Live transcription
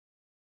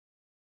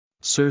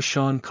Sir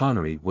Sean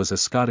Connery was a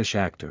Scottish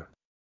actor.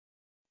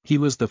 He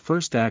was the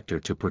first actor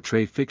to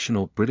portray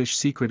fictional British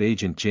secret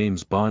agent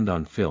James Bond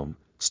on film,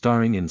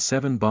 starring in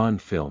 7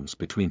 Bond films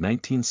between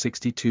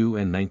 1962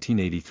 and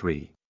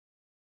 1983.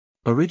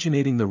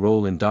 Originating the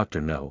role in Dr.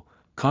 No,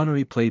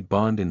 Connery played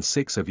Bond in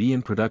 6 of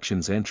Ian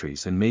Productions'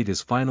 entries and made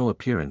his final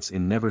appearance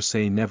in Never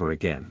Say Never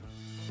Again.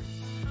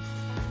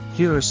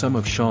 Here are some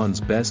of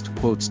Sean's best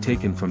quotes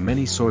taken from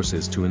many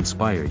sources to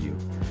inspire you.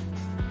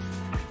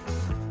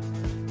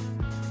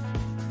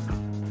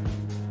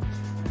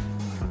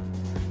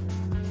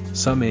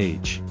 Some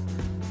age.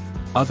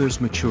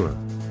 Others mature.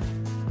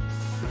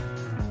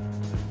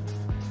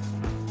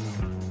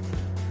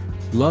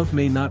 Love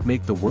may not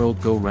make the world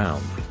go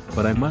round,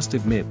 but I must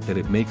admit that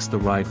it makes the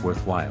ride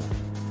worthwhile.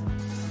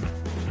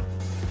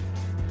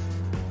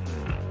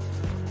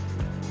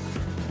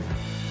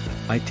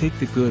 I take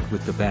the good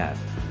with the bad.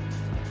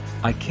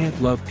 I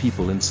can't love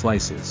people in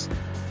slices.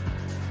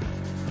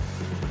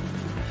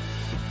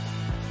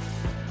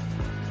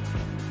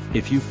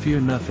 If you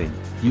fear nothing,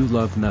 you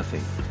love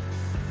nothing.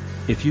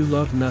 If you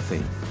love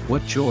nothing,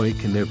 what joy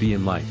can there be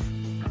in life?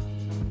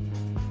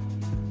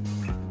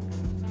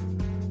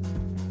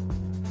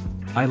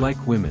 I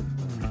like women.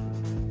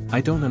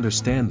 I don't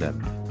understand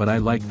them, but I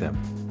like them.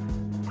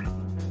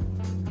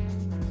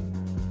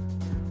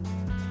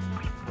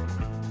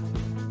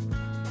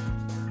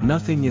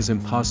 Nothing is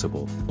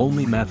impossible,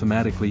 only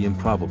mathematically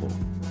improbable.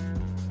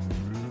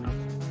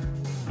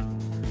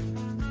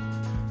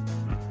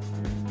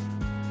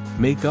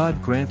 May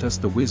God grant us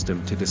the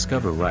wisdom to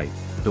discover right,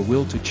 the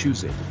will to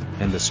choose it,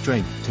 and the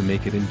strength to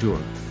make it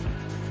endure.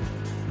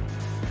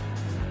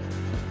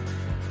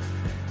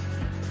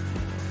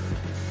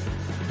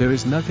 There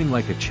is nothing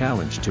like a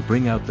challenge to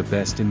bring out the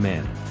best in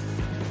man.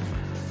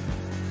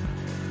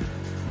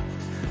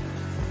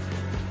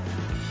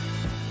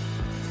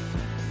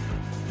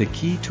 The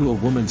key to a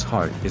woman's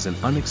heart is an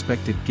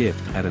unexpected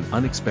gift at an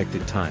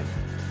unexpected time.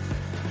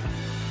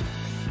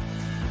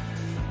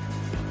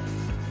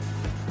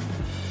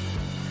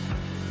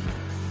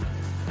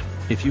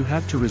 If you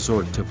have to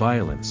resort to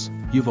violence,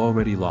 you've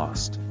already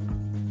lost.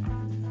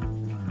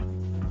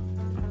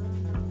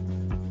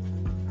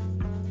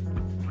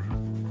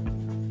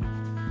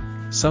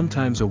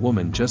 Sometimes a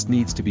woman just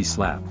needs to be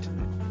slapped.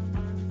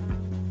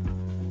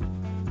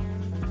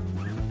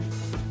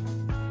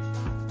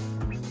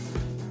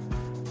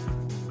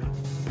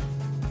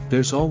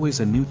 There's always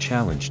a new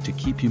challenge to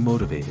keep you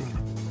motivated.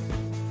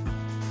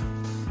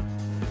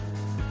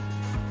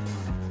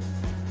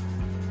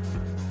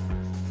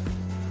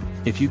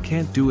 If you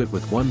can't do it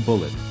with one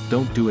bullet,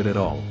 don't do it at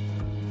all.